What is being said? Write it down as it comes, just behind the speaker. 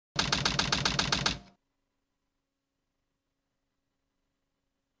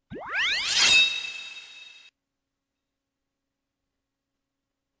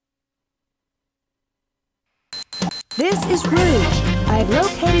This is Rouge. I've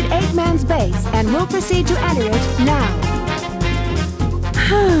located Eggman's base and will proceed to enter it now.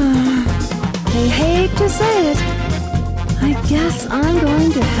 I hate to say it. I guess I'm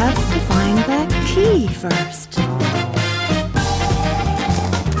going to have to find that key first.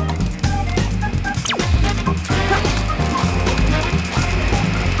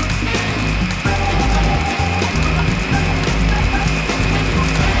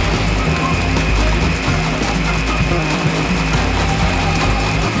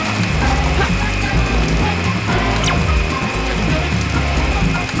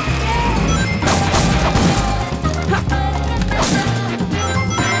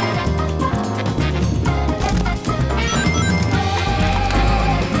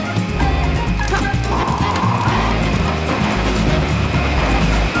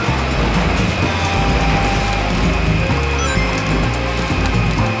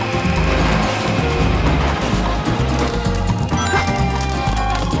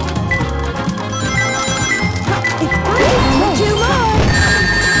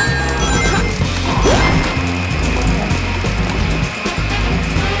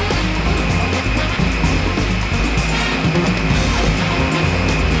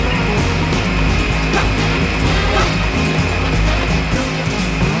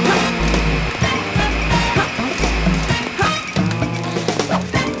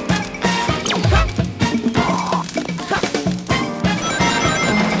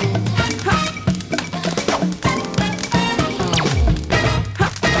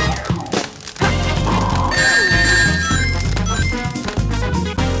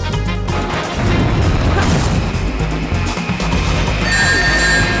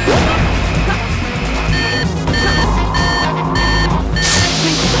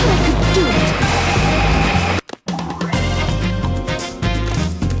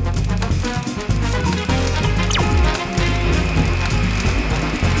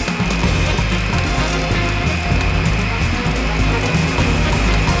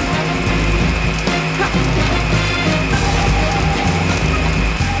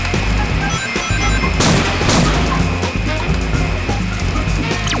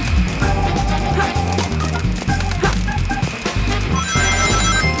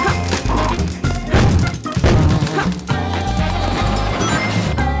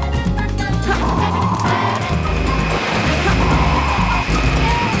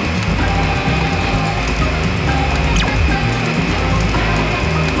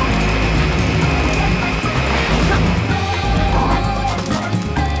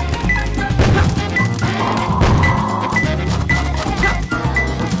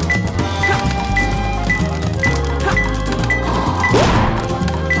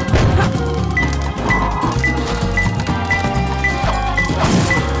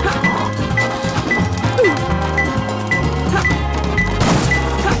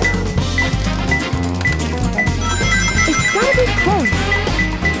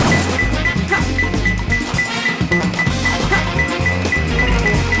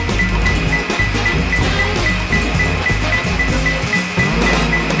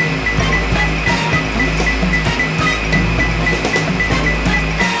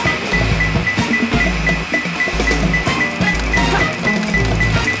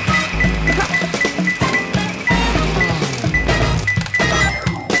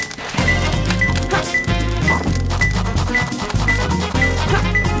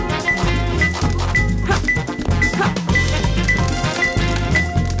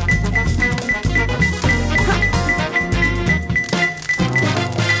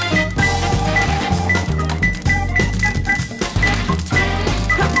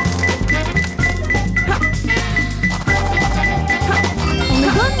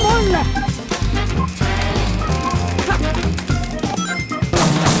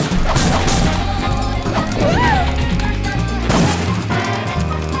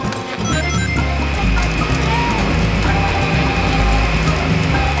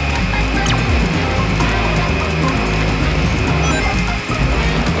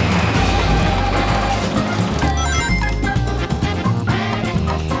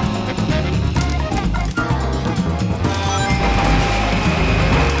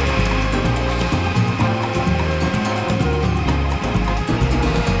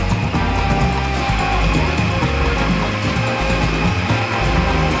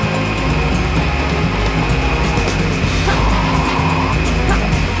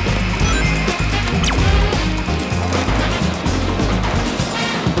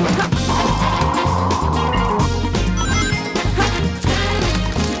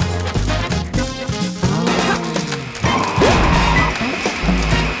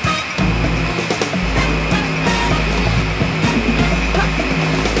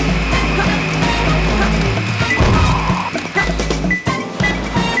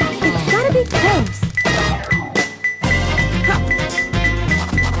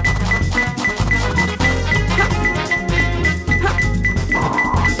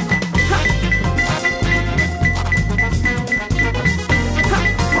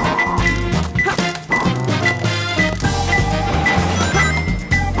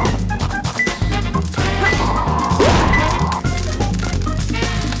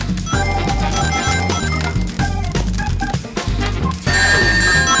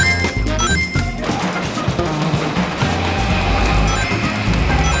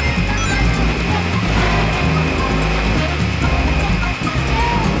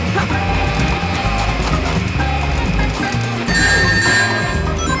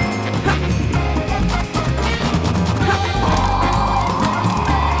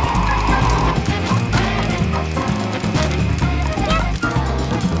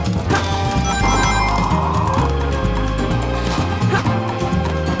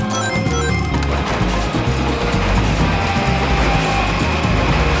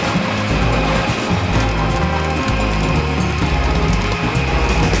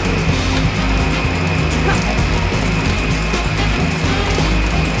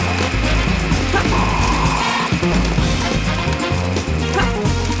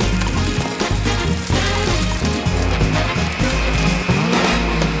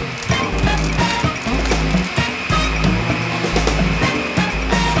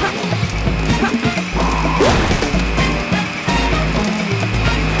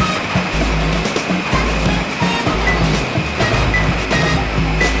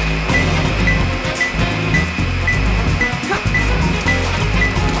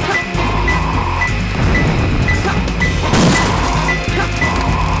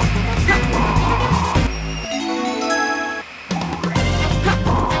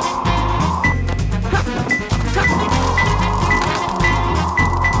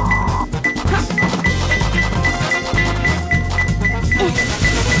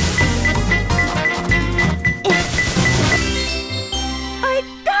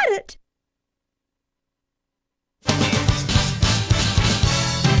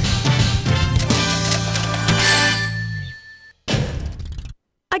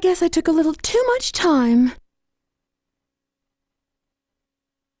 guess I took a little too much time.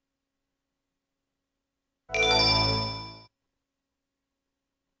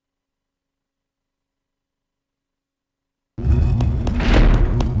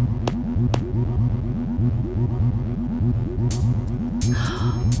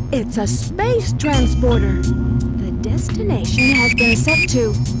 It's a space transporter. The destination has been set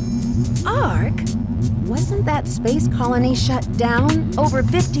to Ark? Wasn't that space colony shut down over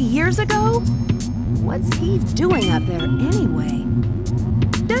 50 years ago? What's he doing up there anyway?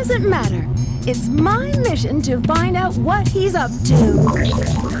 Doesn't matter. It's my mission to find out what he's up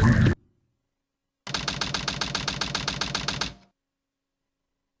to.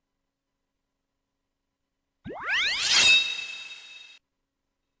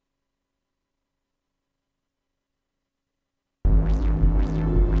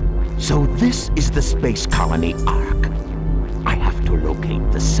 So this is the space colony Ark. I have to locate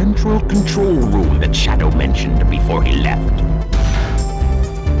the central control room that Shadow mentioned before he left.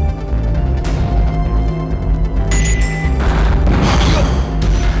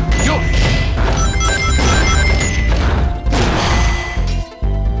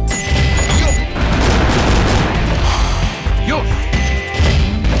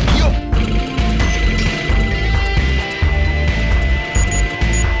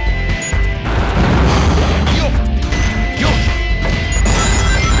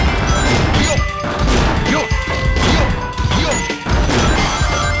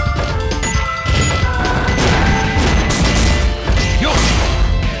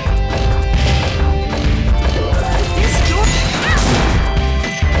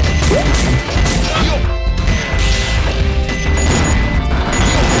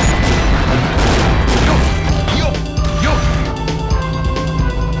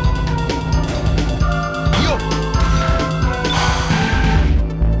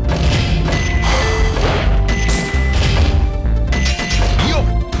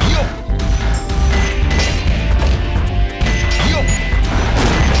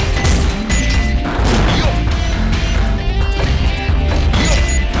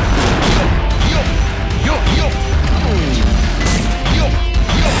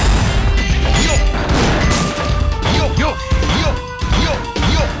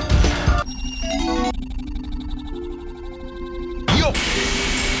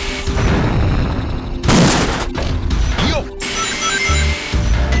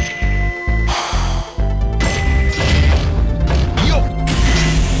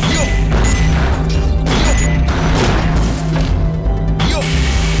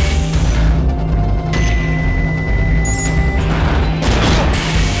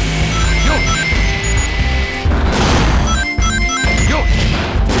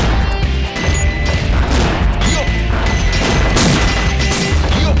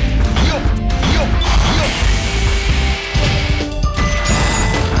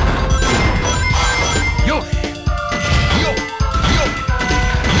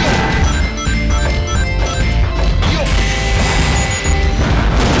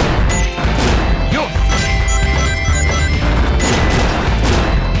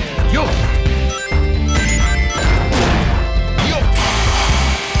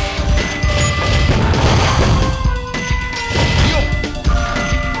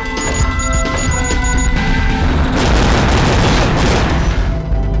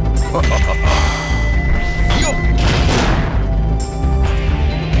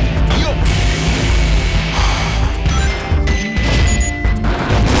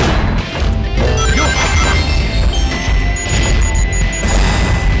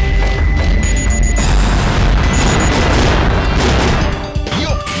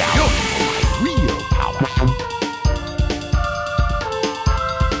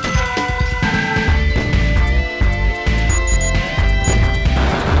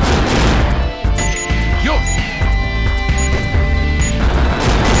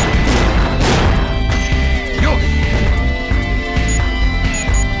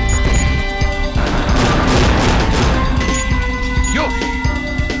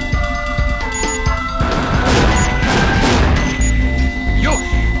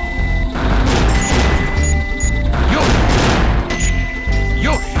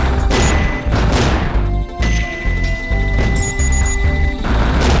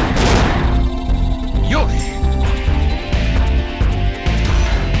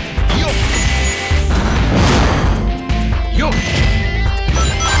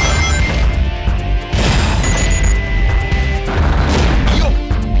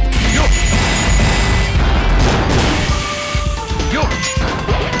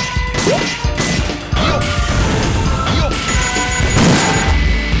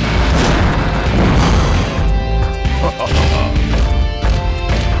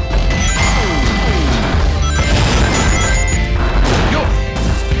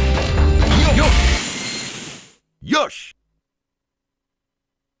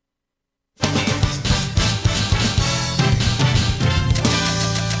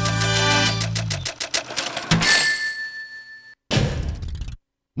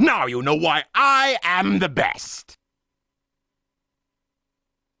 Now you know why I am the best.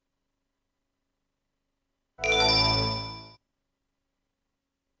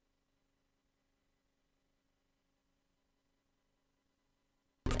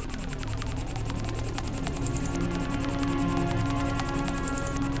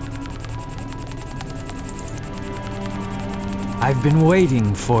 I've been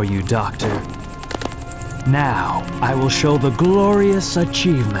waiting for you, Doctor. Now, I will show the glorious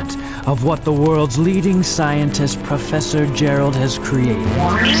achievement of what the world's leading scientist, Professor Gerald, has created.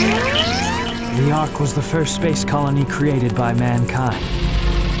 The Ark was the first space colony created by mankind.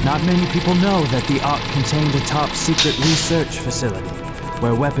 Not many people know that the Ark contained a top-secret research facility,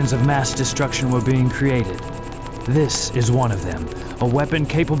 where weapons of mass destruction were being created. This is one of them, a weapon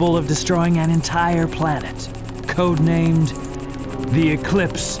capable of destroying an entire planet, codenamed the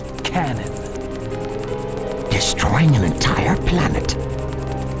Eclipse Cannon. Destroying an entire planet?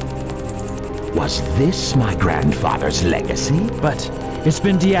 Was this my grandfather's legacy? But it's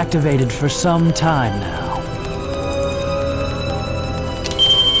been deactivated for some time now.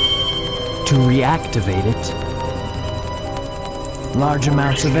 To reactivate it, large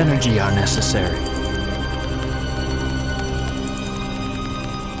amounts of energy are necessary.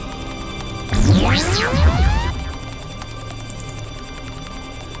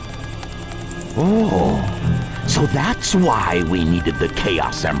 Oh, so that's why we needed the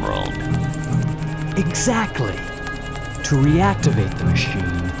Chaos Emerald. Exactly. To reactivate the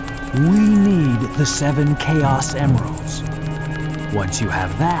machine, we need the 7 Chaos Emeralds. Once you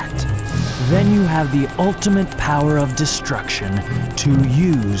have that, then you have the ultimate power of destruction to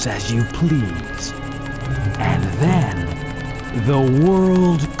use as you please. And then, the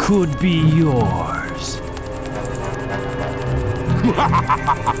world could be yours.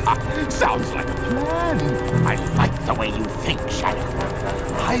 Sounds like a plan. I like the way you think, Shadow.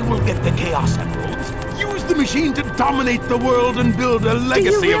 I will get the Chaos Emeralds, use the machine to dominate the world and build a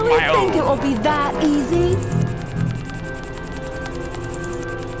legacy of my own. Do you really think it will be that easy?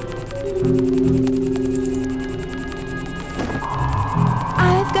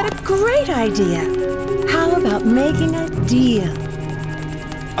 I've got a great idea. How about making a deal?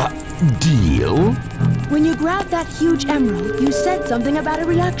 A deal? When you grabbed that huge emerald, you said something about a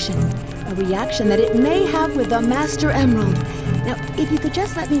reaction. A reaction that it may have with the Master Emerald. Now, if you could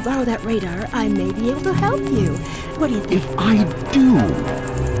just let me borrow that radar, I may be able to help you. What do you think? If I do,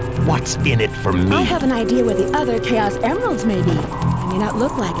 what's in it for me? I have an idea where the other Chaos Emeralds may be. I may not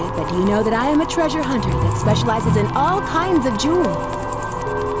look like it, but do you know that I am a treasure hunter that specializes in all kinds of jewels?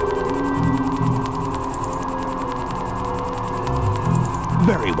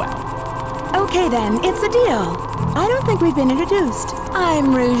 Very well. Okay then, it's a deal. I don't think we've been introduced.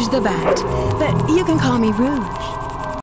 I'm Rouge the Bat, but you can call me Rouge.